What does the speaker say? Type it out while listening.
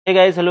Hey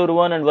guys, hello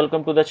everyone and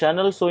welcome to the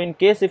channel. So in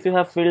case if you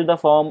have filled the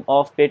form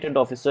of patent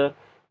officer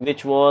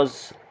which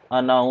was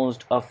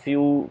announced a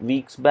few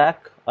weeks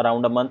back,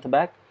 around a month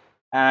back,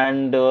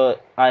 and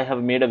I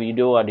have made a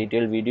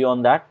detailed video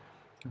on that.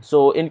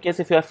 So in case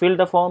if you have filled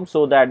the form,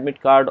 so the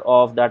admit card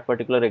of that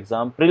particular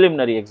exam,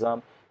 preliminary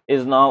exam,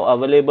 is now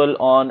available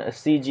on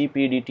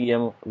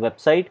CGPDTM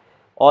website.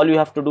 All you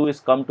have to do is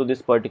come to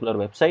this particular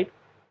website,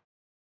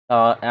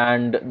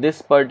 and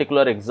this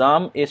particular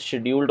exam is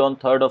scheduled on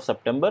 3rd of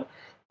September,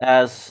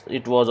 as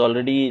it was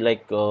already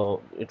it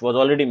was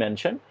already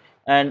mentioned,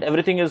 and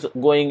everything is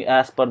going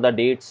as per the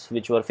dates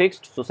which were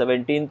fixed. So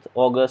 17th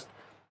August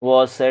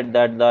was said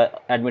that the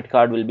admit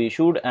card will be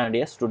issued, and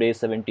yes, today is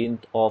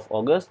 17th of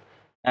August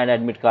and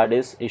admit card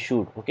is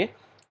issued. Okay,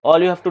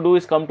 all you have to do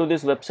is come to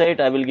this website.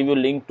 I will give you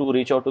a link to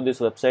reach out to this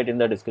website in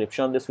the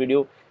description of this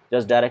video.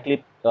 Just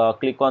directly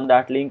click on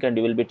that link and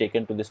you will be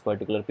taken to this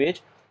particular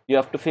page. You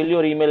have to fill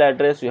your email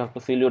address, you have to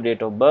fill your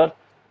date of birth,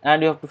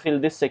 and you have to fill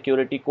this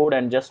security code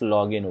and just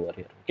log in over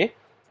here. Okay,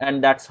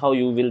 and that's how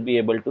you will be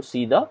able to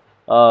see the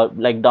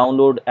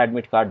download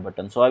admit card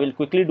button. So I will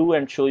quickly do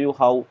and show you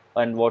how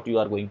and what you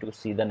are going to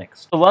see the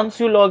next. So once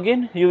you log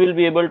in, you will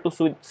be able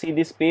to see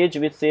this page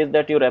which says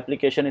that your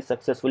application is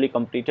successfully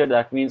completed.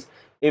 That means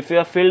if you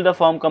have filled the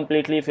form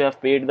completely, if you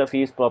have paid the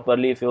fees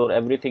properly, if your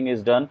everything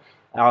is done,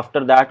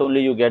 after that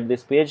only you get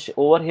this page.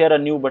 Over here a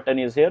new button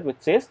is here which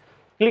says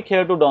click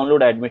here to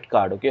download admit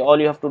card. Okay, all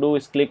you have to do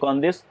is click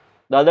on this.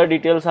 The other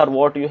details are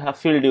what you have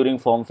filled during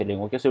form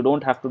filling. Okay, so you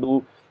don't have to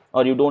do,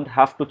 or you don't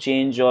have to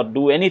change or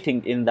do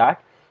anything in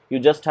that. You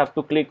just have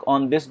to click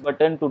on this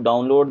button to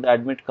download the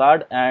admit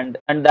card, and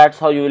that's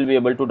how you will be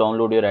able to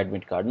download your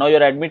admit card. Now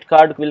your admit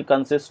card will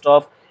consist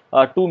of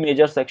two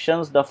major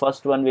sections. The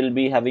first one will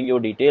be having your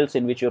details,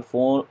 in which your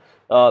phone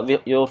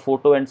your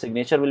photo and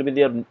signature will be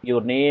there,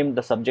 your name,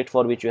 the subject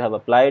for which you have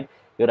applied,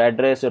 your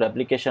address, your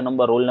application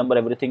number, roll number,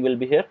 everything will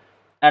be here.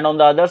 And on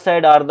the other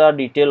side are the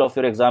detail of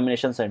your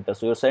examination center.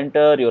 So your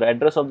center, your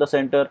address of the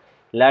center,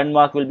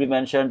 landmark will be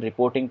mentioned,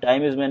 reporting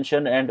time is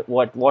mentioned, and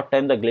what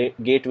time the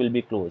gate will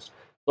be closed.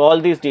 So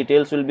all these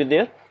details will be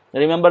there.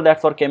 Remember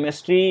that for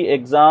chemistry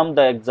exam,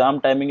 the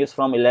exam timing is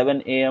from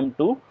 11 a.m.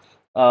 to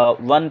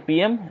 1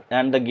 p.m.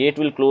 and the gate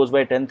will close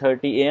by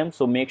 10:30 a.m.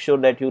 So make sure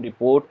that you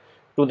report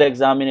to the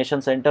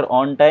examination center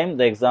on time.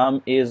 The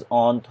exam is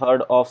on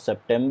 3rd of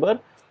September,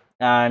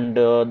 and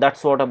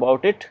that's what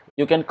about it.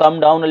 You can come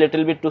down a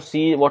little bit to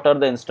see what are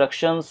the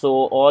instructions. So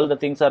all the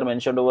things are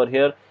mentioned over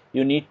here.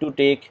 You need to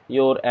take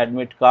your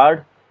admit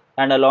card,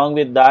 and along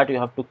with that you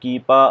have to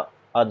keep a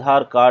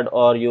Aadhaar card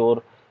or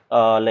your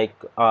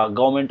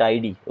government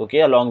ID,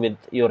 okay, along with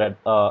your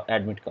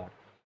admit card.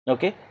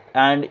 Okay,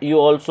 and you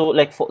also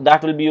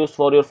that will be used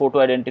for your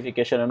photo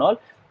identification and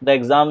all. The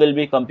exam will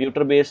be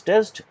computer based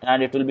test,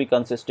 and it will be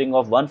consisting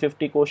of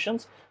 150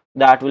 questions.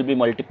 That will be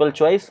multiple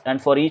choice,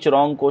 and for each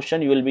wrong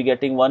question you will be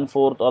getting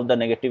 1/4 of the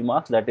negative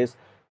marks, that is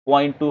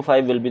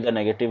 0.25 will be the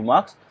negative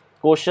marks.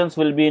 Questions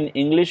will be in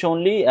English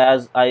only,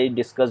 as I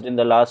discussed in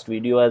the last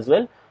video as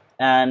well,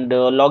 and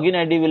login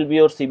ID will be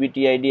your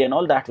CBT ID, and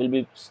all that will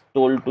be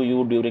told to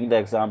you during the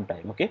exam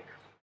time. Okay,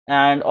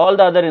 and all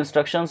the other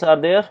instructions are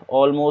there,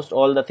 almost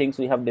all the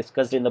things we have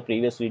discussed in the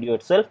previous video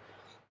itself.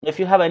 If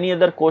you have any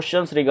other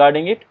questions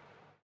regarding it,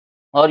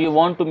 or you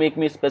want to make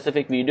me a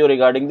specific video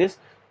regarding this,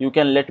 you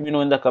can let me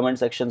know in the comment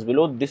sections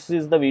below. This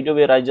is the video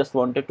where I just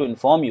wanted to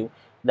inform you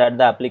that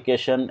the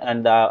application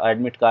and the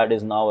admit card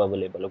is now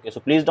available. Okay, so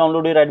please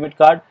download your admit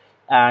card,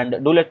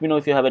 and do let me know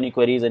if you have any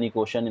queries, any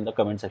question in the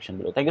comment section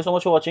below. Thank you so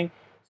much for watching.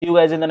 See you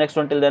guys in the next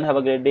one. Till then, have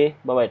a great day.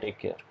 Bye bye, take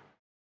care.